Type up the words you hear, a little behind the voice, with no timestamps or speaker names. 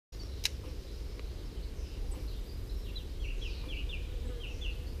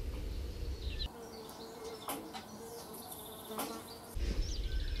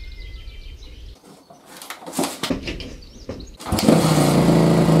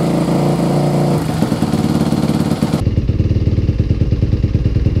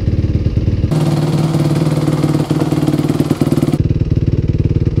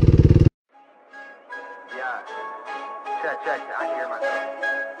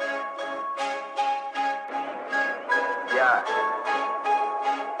yeah.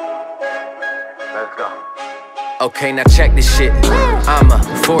 Let's go. Okay, now check this shit. I'm a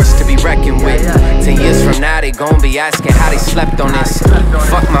force to be reckoned with. 10 years from now, they gon' be asking how they slept on this.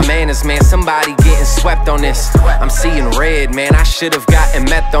 Fuck my manners, man, somebody getting swept on this. I'm seeing red, man, I should've gotten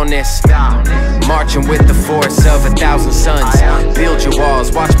meth on this. Marching with the force of 1,000 suns. Build your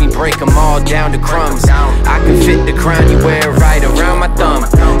walls, watch me break them all down to crumbs. I can fit the crown you wear right around my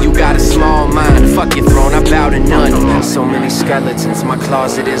thumb. You got a small mind, fuck your throne, I bow to none. So many skeletons, my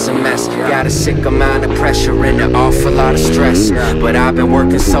closet is a mess. Got a sick amount of pressure and an awful lot of stress. But I've been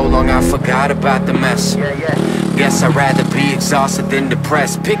working so long I forgot about the mess. Guess I'd rather be exhausted than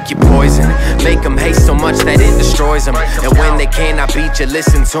depressed. Pick your poison, make them hate so much that it destroys them. And when they cannot beat you,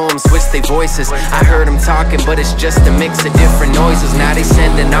 listen to them, switch their voices. I heard them talking, but it's just a mix of different noises. Now they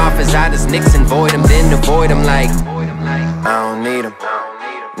sending offers, I just nix and void them, then avoid them like I don't need them,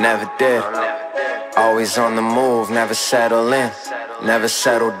 never did. Always on the move, never settle in, never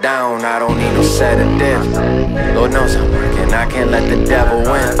settle down, I don't need no sedative. Lord knows I'm working, I can't let the devil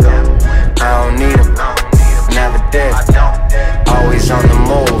win. I don't need him, never did. Always on the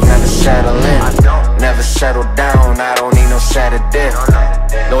move, never settle in, never settle down, I don't need no sedative.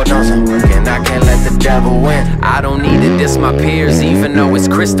 Lord knows I'm working, I can't let the devil win. I don't need to diss my peers, even though it's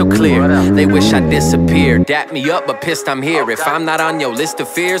crystal clear. They wish I disappeared, dap me up, but pissed I'm here. If I'm not on your list of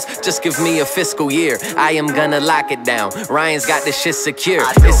fears, just give me a fiscal year. I am gonna lock it down, Ryan's got this shit secure.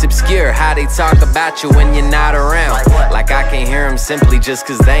 It's obscure how they talk about you when you're not around. Like I can't hear them simply just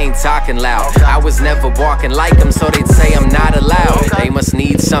cause they ain't talking loud. I was never walking like them, so they'd say I'm not allowed. They must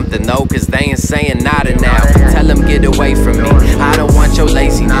need something though, cause they ain't saying nada now. Tell them get away from me, I don't want your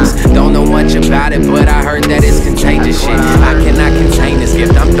laziness. Don't know much about it, but I heard that it's contagious shit. I cannot contain this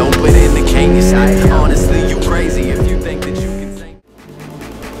gift, I'm done with it.